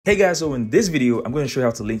Hey guys, so in this video, I'm going to show you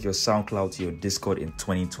how to link your SoundCloud to your Discord in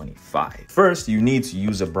 2025. First, you need to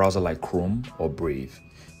use a browser like Chrome or Brave.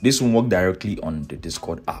 This will work directly on the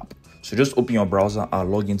Discord app. So just open your browser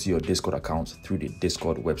and log into your Discord account through the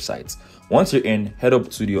Discord website. Once you're in, head up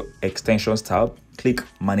to the Extensions tab, click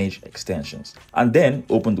Manage Extensions, and then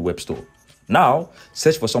open the web store. Now,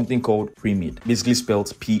 search for something called Premid, basically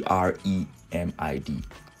spelled P-R-E-M-I-D.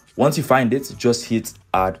 Once you find it, just hit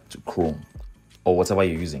Add to Chrome or whatever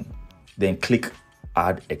you're using. Then click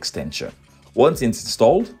Add Extension. Once it's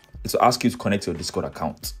installed, it will ask you to connect your Discord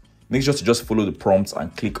account. Make sure to just follow the prompts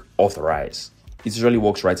and click Authorize. It usually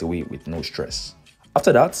works right away with no stress.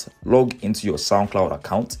 After that, log into your SoundCloud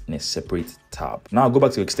account in a separate tab. Now go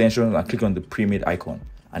back to Extensions and click on the Premid icon.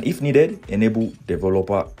 And if needed, enable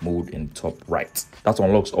Developer Mode in the top right. That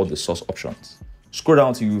unlocks all the source options. Scroll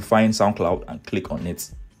down till you find SoundCloud and click on it,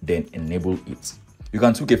 then enable it. You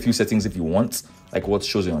can tweak a few settings if you want, like what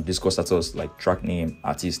shows on your Discord status, like track name,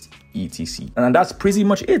 artist, etc. And that's pretty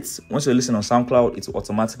much it. Once you're listening on SoundCloud, it will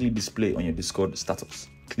automatically display on your Discord status.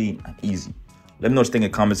 Clean and easy. Let me know what you think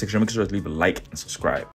in the comment section. Make sure to leave a like and subscribe.